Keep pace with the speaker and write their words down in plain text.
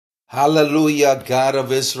Hallelujah, God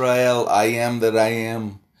of Israel, I am that I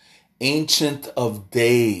am, Ancient of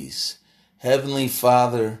Days. Heavenly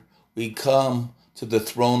Father, we come to the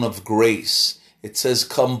throne of grace. It says,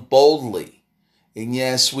 come boldly. And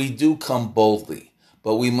yes, we do come boldly,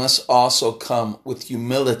 but we must also come with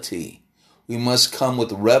humility. We must come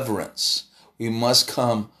with reverence. We must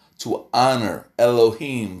come to honor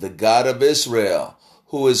Elohim, the God of Israel,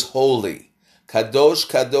 who is holy. Kadosh,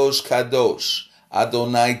 Kadosh, Kadosh.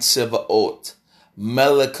 Adonai Tzevaot,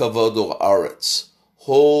 Melech Kavod Haaretz.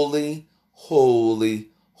 Holy, holy,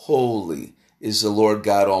 holy is the Lord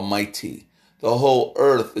God Almighty. The whole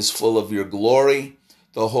earth is full of your glory.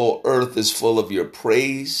 The whole earth is full of your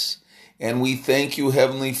praise. And we thank you,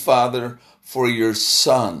 Heavenly Father, for your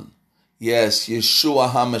Son. Yes, Yeshua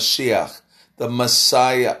HaMashiach, the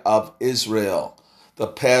Messiah of Israel, the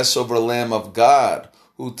Passover Lamb of God,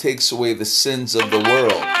 who takes away the sins of the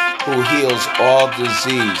world, who heals all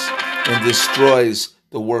disease and destroys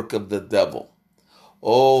the work of the devil.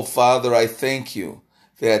 Oh, Father, I thank you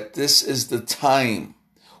that this is the time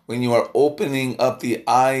when you are opening up the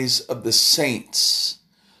eyes of the saints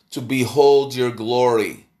to behold your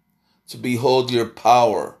glory, to behold your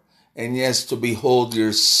power, and yes, to behold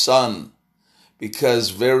your Son,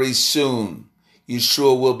 because very soon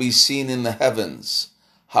Yeshua will be seen in the heavens.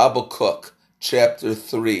 Habakkuk chapter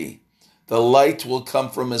 3. The light will come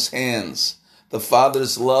from his hands. The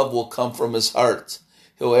Father's love will come from his heart.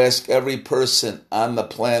 He'll ask every person on the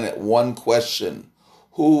planet one question: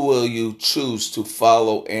 who will you choose to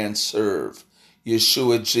follow and serve?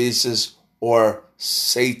 Yeshua, Jesus, or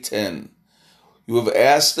Satan? You have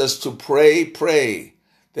asked us to pray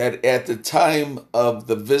that at the time of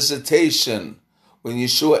the visitation, when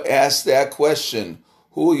Yeshua asked that question,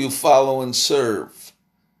 who will you follow and serve?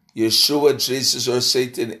 Yeshua, Jesus, or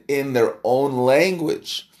Satan, in their own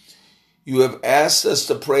language. You have asked us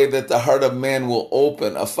to pray that the heart of man will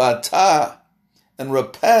open, a fatah, and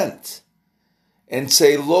repent, and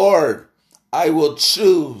say, Lord, I will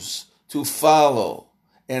choose to follow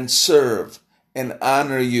and serve and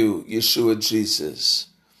honor you, Yeshua, Jesus.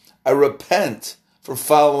 I repent for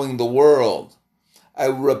following the world. I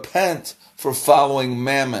repent for following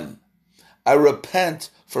mammon. I repent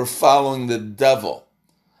for following the devil.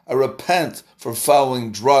 I repent for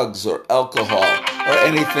following drugs or alcohol or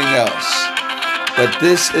anything else. But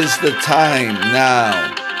this is the time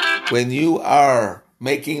now when you are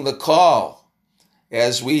making the call.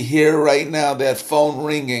 As we hear right now that phone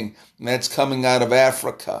ringing, and that's coming out of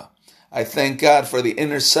Africa. I thank God for the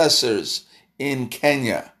intercessors in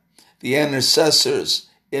Kenya, the intercessors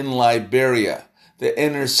in Liberia, the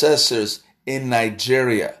intercessors in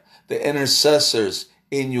Nigeria, the intercessors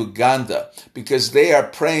in Uganda, because they are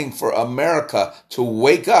praying for America to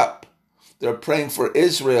wake up. They're praying for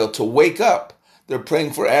Israel to wake up. They're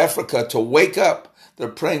praying for Africa to wake up. They're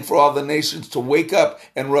praying for all the nations to wake up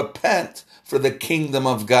and repent, for the kingdom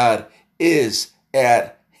of God is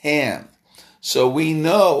at hand. So we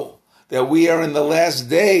know that we are in the last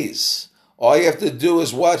days. All you have to do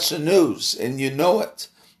is watch the news, and you know it.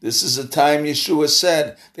 This is the time Yeshua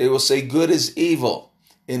said they will say good is evil,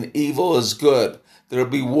 and evil is good. There'll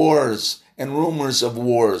be wars and rumors of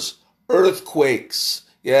wars, earthquakes.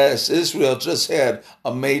 Yes, Israel just had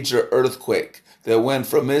a major earthquake that went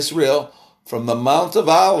from Israel, from the Mount of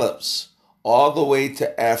Olives, all the way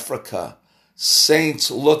to Africa. Saints,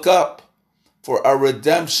 look up, for our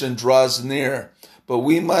redemption draws near. But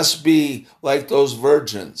we must be like those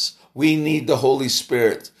virgins. We need the Holy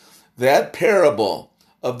Spirit. That parable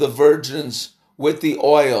of the virgins with the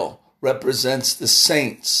oil represents the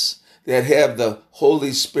saints that have the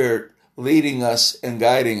Holy Spirit leading us and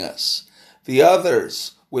guiding us. The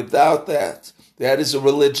others, without that, that is a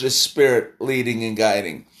religious spirit leading and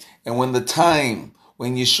guiding. And when the time,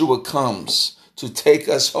 when Yeshua comes to take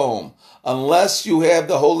us home, unless you have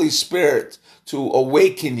the Holy Spirit to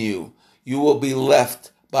awaken you, you will be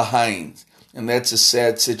left behind. And that's a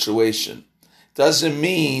sad situation. Doesn't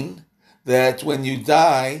mean that when you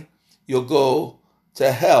die, you'll go to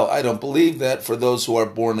hell. I don't believe that for those who are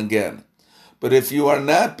born again. But if you are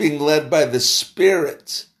not being led by the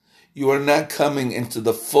Spirit, you are not coming into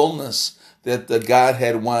the fullness that the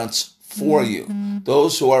Godhead wants for you.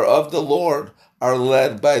 Those who are of the Lord are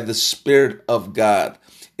led by the Spirit of God.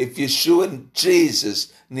 If Yeshua and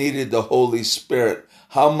Jesus needed the Holy Spirit,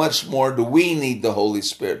 how much more do we need the Holy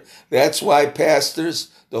Spirit? That's why, pastors,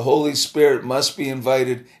 the Holy Spirit must be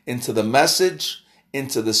invited into the message,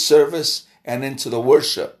 into the service, and into the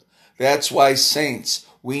worship. That's why, saints,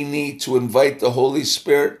 we need to invite the Holy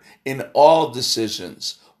Spirit in all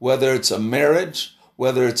decisions, whether it's a marriage,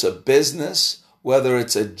 whether it's a business, whether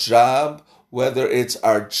it's a job, whether it's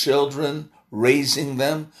our children, raising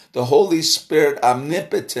them. The Holy Spirit,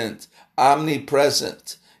 omnipotent,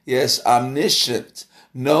 omnipresent, yes, omniscient,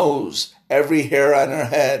 knows every hair on our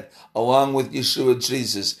head, along with Yeshua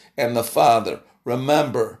Jesus and the Father.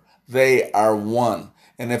 Remember, they are one.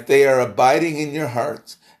 And if they are abiding in your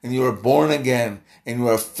heart, and you are born again, and you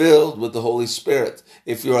are filled with the Holy Spirit,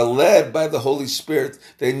 if you are led by the Holy Spirit,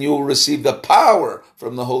 then you will receive the power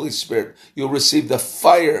from the Holy Spirit. You'll receive the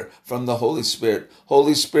fire from the Holy Spirit.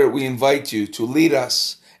 Holy Spirit, we invite you to lead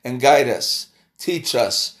us and guide us, teach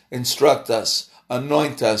us, instruct us,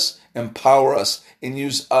 anoint us, empower us, and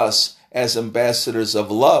use us as ambassadors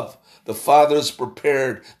of love. The Father's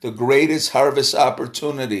prepared the greatest harvest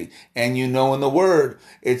opportunity. And you know in the Word,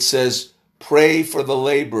 it says, pray for the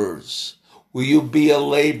laborers. Will you be a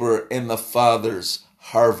laborer in the Father's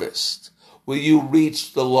harvest? Will you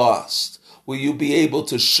reach the lost? Will you be able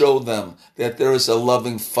to show them that there is a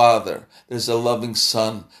loving Father, there's a loving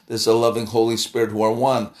Son, there's a loving Holy Spirit who are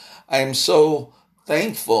one? I am so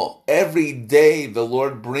thankful. Every day the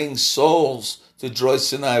Lord brings souls to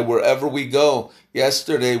Joyce and I wherever we go.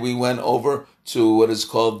 Yesterday we went over to what is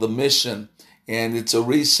called The Mission, and it's a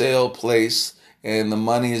resale place, and the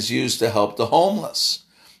money is used to help the homeless.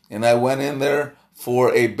 And I went in there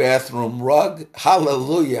for a bathroom rug.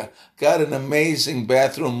 Hallelujah. Got an amazing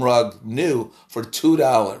bathroom rug, new, for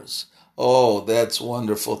 $2. Oh, that's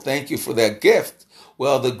wonderful. Thank you for that gift.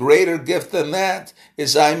 Well, the greater gift than that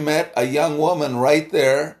is I met a young woman right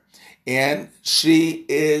there, and she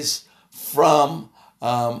is from,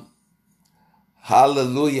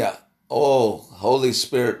 hallelujah. Oh, Holy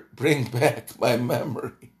Spirit, bring back my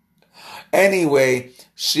memory. Anyway,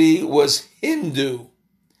 she was Hindu.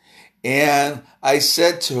 And I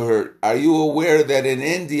said to her, are you aware that in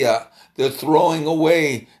India, they're throwing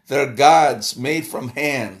away their gods made from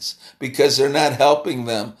hands because they're not helping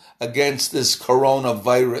them against this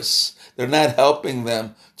coronavirus? They're not helping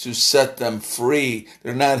them to set them free.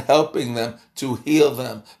 They're not helping them to heal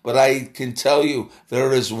them. But I can tell you,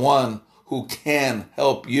 there is one who can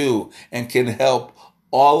help you and can help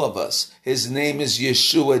all of us. His name is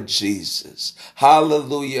Yeshua Jesus.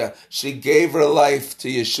 Hallelujah. She gave her life to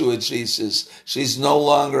Yeshua Jesus. She's no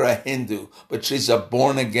longer a Hindu, but she's a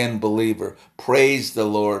born-again believer. Praise the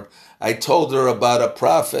Lord. I told her about a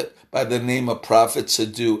prophet by the name of Prophet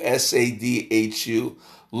Sadhu, Sadhu.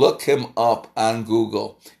 Look him up on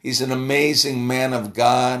Google. He's an amazing man of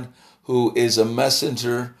God who is a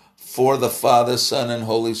messenger for the Father, Son, and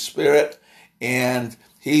Holy Spirit. And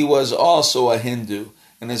he was also a Hindu.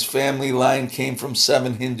 And his family line came from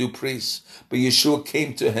 7 Hindu priests. But Yeshua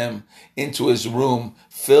came to him into his room,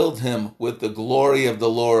 filled him with the glory of the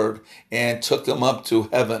Lord, and took him up to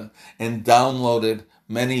heaven and downloaded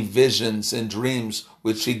many visions and dreams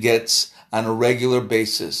which he gets on a regular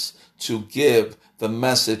basis to give the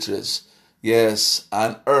messages, yes,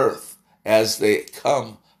 on earth as they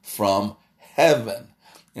come from heaven.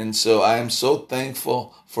 And so I am so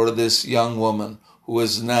thankful for this young woman who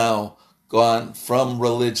is now gone from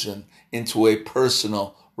religion into a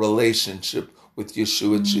personal relationship with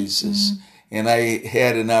Yeshua Jesus. And I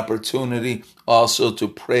had an opportunity also to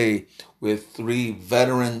pray with 3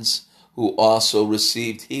 veterans who also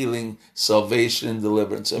received healing, salvation, and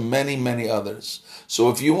deliverance, and many, many others. So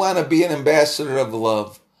if you want to be an ambassador of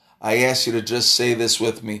love, I ask you to just say this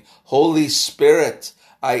with me. Holy Spirit,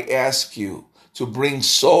 I ask you to bring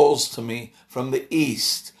souls to me from the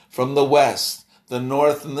east, from the west, the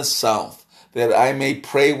north, and the south, that I may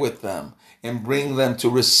pray with them and bring them to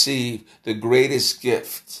receive the greatest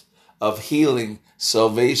gift of healing,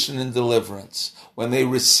 salvation, and deliverance when they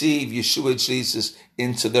receive Yeshua Jesus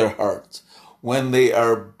into their heart, when they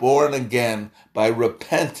are born again by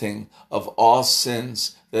repenting of all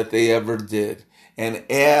sins that they ever did, and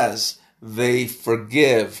as they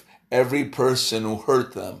forgive every person who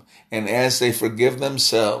hurt them, and as they forgive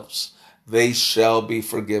themselves, they shall be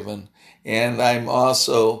forgiven. And I'm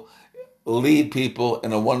also lead people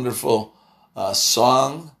in a wonderful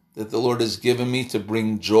song that the Lord has given me to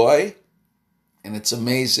bring joy. And it's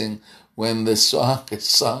amazing when this song is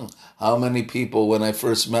sung, how many people, when I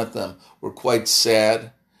first met them, were quite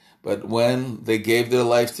sad. But when they gave their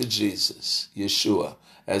life to Jesus, Yeshua,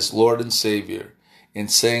 as Lord and Savior,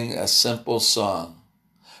 and sang a simple song,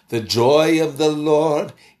 the joy of the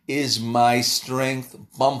Lord is my strength,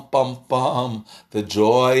 bum, bum, bum. The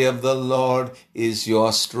joy of the Lord is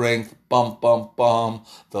your strength, bum, bum, bum.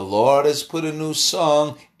 The Lord has put a new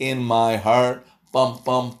song in my heart, bum,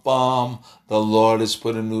 bum, bum. The Lord has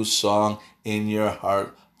put a new song in your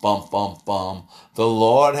heart, bum, bum, bum. The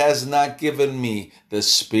Lord has not given me the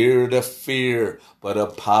spirit of fear, but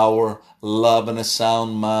of power, love, and a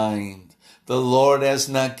sound mind. The Lord has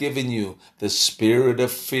not given you the spirit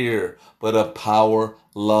of fear, but of power,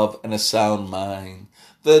 love, and a sound mind.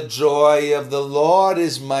 The joy of the Lord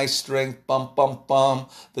is my strength, bum, bum, bum.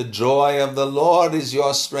 The joy of the Lord is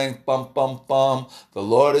your strength, bum, bum, bum. The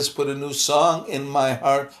Lord has put a new song in my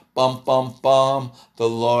heart, bum, bum, bum. The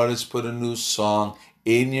Lord has put a new song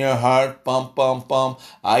in your heart, bum, bum, bum.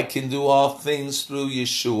 I can do all things through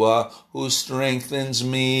Yeshua who strengthens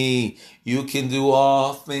me. You can do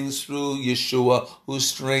all things through Yeshua who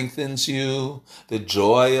strengthens you. The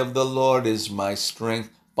joy of the Lord is my strength.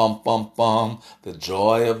 Bum, bum, bum. The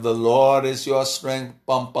joy of the Lord is your strength.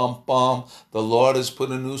 Bum, bum, bum. The Lord has put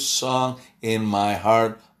a new song in my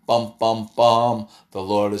heart. Bum, bum, bum. The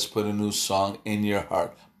Lord has put a new song in your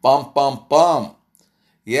heart. Bum, bum, bum.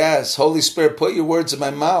 Yes, Holy Spirit, put your words in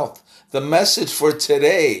my mouth. The message for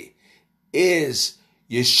today is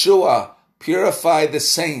Yeshua, purify the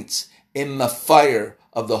saints in the fire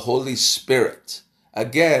of the Holy Spirit.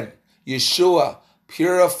 Again, Yeshua,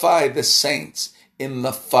 purify the saints in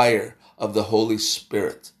the fire of the Holy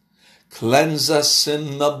Spirit. Cleanse us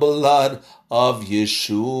in the blood of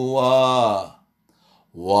Yeshua.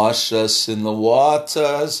 Wash us in the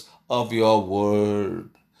waters of your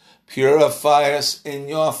word. Purify us in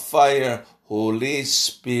your fire, Holy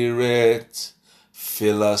Spirit.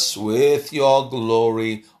 Fill us with your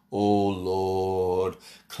glory, O Lord.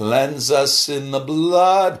 Cleanse us in the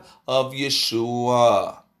blood of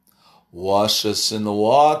Yeshua. Wash us in the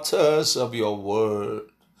waters of your word.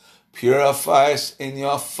 Purify us in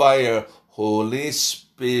your fire, Holy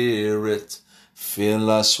Spirit. Fill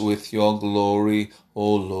us with your glory,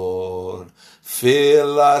 O Lord.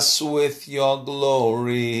 Fill us with your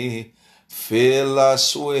glory. Fill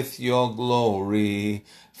us with your glory.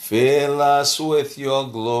 Fill us with your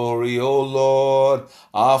glory, O Lord.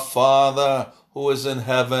 Our Father who is in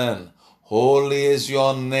heaven, holy is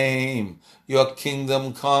your name. Your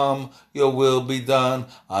kingdom come, your will be done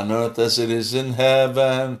on earth as it is in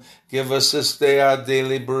heaven. Give us this day our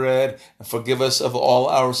daily bread, and forgive us of all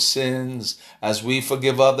our sins, as we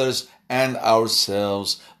forgive others and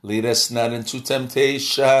ourselves. Lead us not into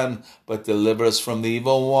temptation, but deliver us from the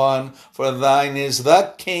evil one. For thine is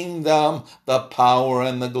the kingdom, the power,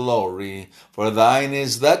 and the glory. For thine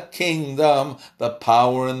is the kingdom, the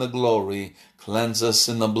power, and the glory. Cleanse us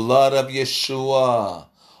in the blood of Yeshua.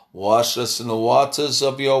 Wash us in the waters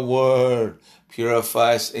of your word.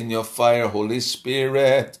 Purify us in your fire, Holy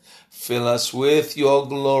Spirit. Fill us with your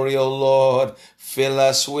glory, O Lord. Fill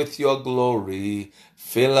us with your glory.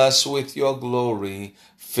 Fill us with your glory.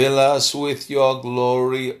 Fill us with your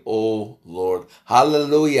glory, O Lord.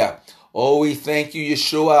 Hallelujah. Oh, we thank you,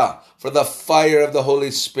 Yeshua, for the fire of the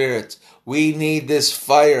Holy Spirit. We need this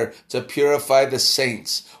fire to purify the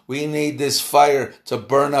saints. We need this fire to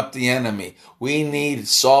burn up the enemy. We need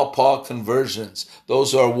Saul Paul conversions.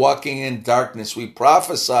 Those who are walking in darkness. We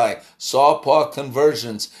prophesy Saul Paul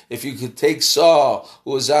conversions. If you could take Saul,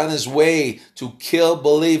 who was on his way to kill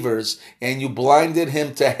believers, and you blinded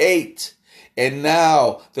him to hate, and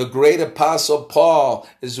now the great apostle Paul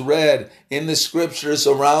is read in the scriptures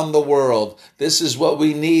around the world. This is what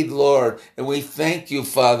we need, Lord. And we thank you,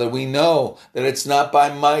 Father. We know that it's not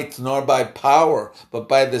by might nor by power, but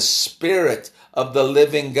by the Spirit of the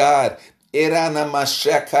living God.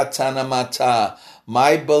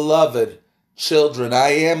 My beloved children, I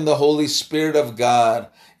am the Holy Spirit of God.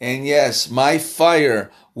 And yes, my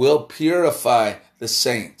fire will purify the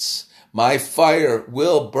saints. My fire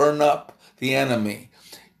will burn up the enemy.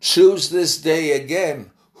 Choose this day again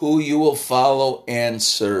who you will follow and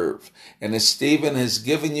serve. And as Stephen has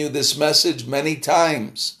given you this message many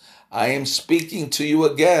times, I am speaking to you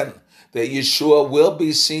again that Yeshua will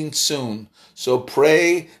be seen soon. So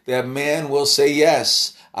pray that man will say,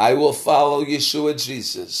 yes, I will follow Yeshua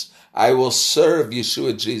Jesus. I will serve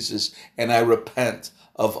Yeshua Jesus, and I repent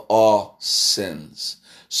of all sins.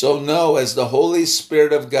 So know, as the Holy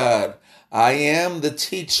Spirit of God, I am the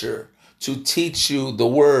teacher to teach you the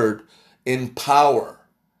word in power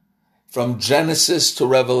from Genesis to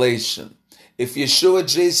Revelation. If Yeshua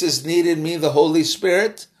Jesus needed me, the Holy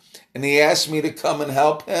Spirit, and he asked me to come and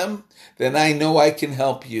help him, then I know I can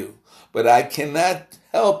help you. But I cannot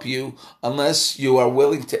help you unless you are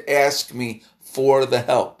willing to ask me for the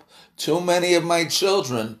help. Too many of my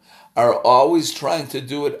children are always trying to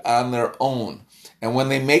do it on their own. And when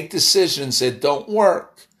they make decisions that don't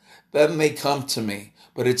work, then they come to me.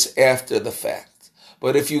 But it's after the fact.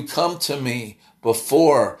 But if you come to me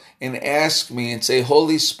before and ask me and say,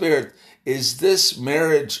 Holy Spirit, is this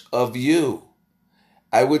marriage of you?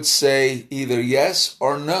 I would say either yes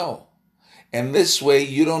or no. And this way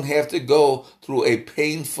you don't have to go through a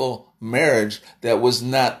painful marriage that was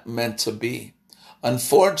not meant to be.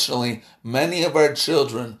 Unfortunately, many of our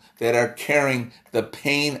children that are carrying the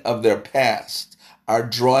pain of their past are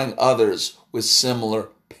drawing others with similar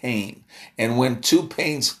pain. And when two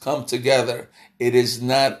pains come together, it is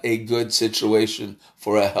not a good situation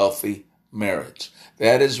for a healthy marriage.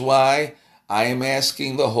 That is why I am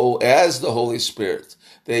asking as the Holy Spirit,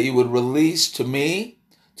 that you would release to me,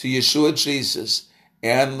 to Yeshua Jesus,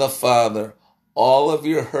 and the Father, all of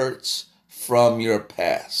your hurts from your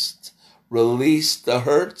past. Release the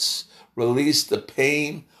hurts, release the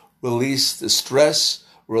pain, release the stress,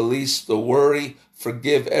 release the worry.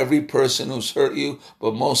 Forgive every person who's hurt you,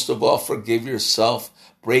 but most of all, forgive yourself.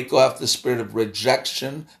 Break off the spirit of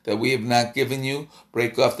rejection that we have not given you.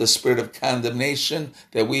 Break off the spirit of condemnation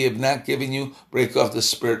that we have not given you. Break off the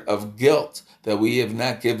spirit of guilt that we have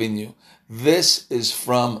not given you. This is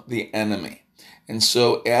from the enemy. And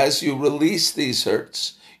so as you release these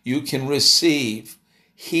hurts, you can receive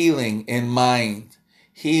healing in mind,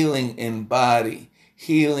 healing in body,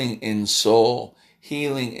 healing in soul,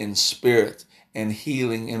 healing in spirit, and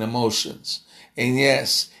healing in emotions. And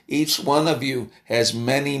yes, each one of you has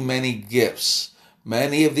many, many gifts.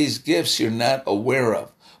 Many of these gifts you're not aware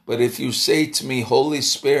of. But if you say to me, Holy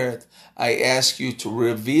Spirit, I ask you to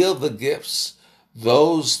reveal the gifts,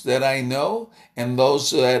 those that I know and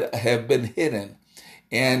those that have been hidden,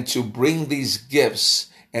 and to bring these gifts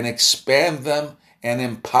and expand them and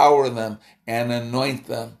empower them and anoint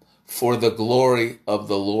them for the glory of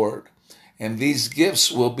the Lord. And these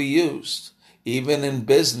gifts will be used even in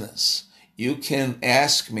business. You can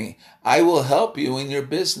ask me. I will help you in your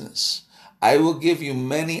business. I will give you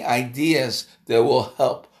many ideas that will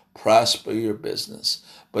help prosper your business.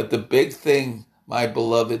 But the big thing, my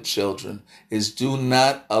beloved children, is do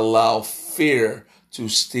not allow fear to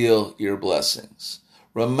steal your blessings.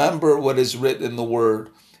 Remember what is written in the Word.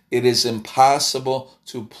 It is impossible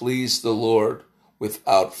to please the Lord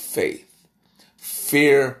without faith.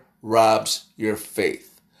 Fear robs your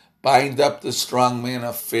faith. Bind up the strong man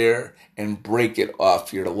of fear and break it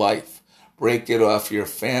off your life. Break it off your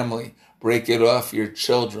family. Break it off your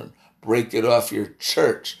children. Break it off your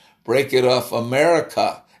church. Break it off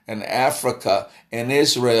America and Africa and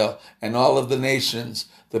Israel and all of the nations.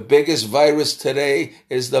 The biggest virus today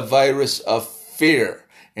is the virus of fear.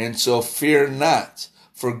 And so fear not.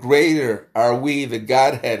 For greater are we, the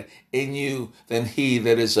Godhead, in you than he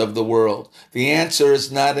that is of the world. The answer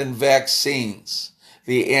is not in vaccines.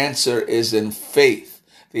 The answer is in faith.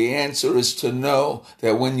 The answer is to know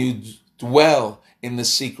that when you dwell in the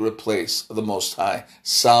secret place of the Most High,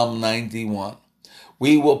 Psalm 91,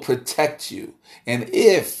 we will protect you. And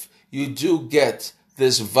if you do get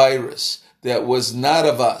this virus that was not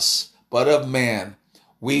of us, but of man,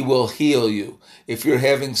 we will heal you. If you're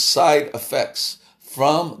having side effects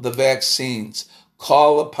from the vaccines,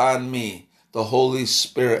 call upon me, the Holy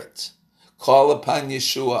Spirit. Call upon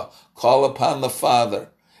Yeshua. Call upon the Father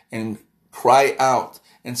and cry out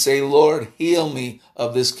and say, Lord, heal me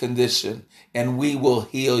of this condition, and we will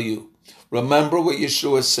heal you. Remember what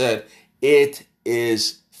Yeshua said, it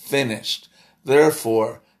is finished.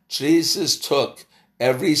 Therefore, Jesus took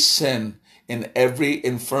every sin and every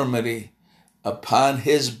infirmity upon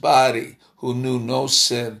his body, who knew no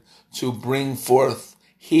sin, to bring forth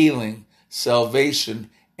healing, salvation,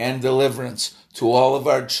 and deliverance to all of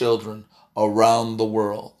our children around the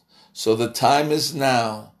world. So the time is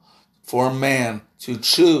now for man to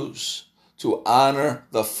choose to honor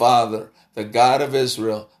the Father, the God of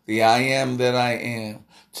Israel, the I am that I am,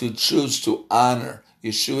 to choose to honor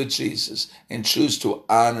Yeshua Jesus and choose to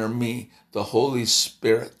honor me, the Holy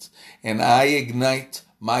Spirit. And I ignite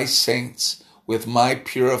my saints with my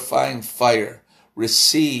purifying fire.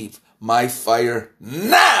 Receive my fire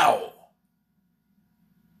now.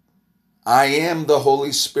 I am the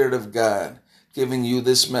Holy Spirit of God giving you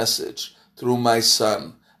this message through my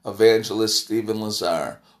son, Evangelist Stephen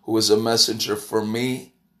Lazar, who is a messenger for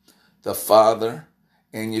me, the Father,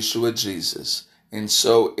 and Yeshua Jesus. And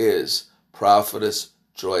so is Prophetess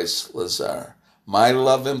Joyce Lazar. My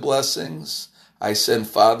love and blessings. I send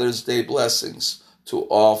Father's Day blessings to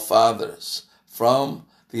all fathers from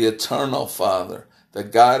the eternal Father, the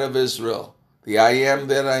God of Israel, the I am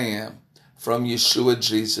that I am, from Yeshua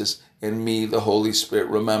Jesus and me, the Holy Spirit.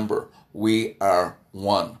 Remember, we are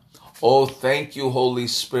one. Oh, thank you, Holy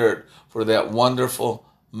Spirit, for that wonderful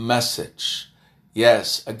message.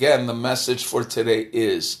 Yes, again, the message for today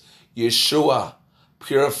is Yeshua,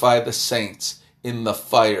 purify the saints in the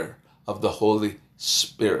fire of the Holy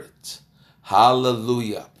Spirit.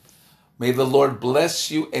 Hallelujah. May the Lord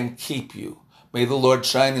bless you and keep you. May the Lord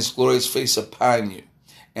shine his glorious face upon you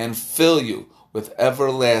and fill you with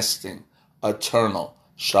everlasting, eternal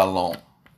shalom.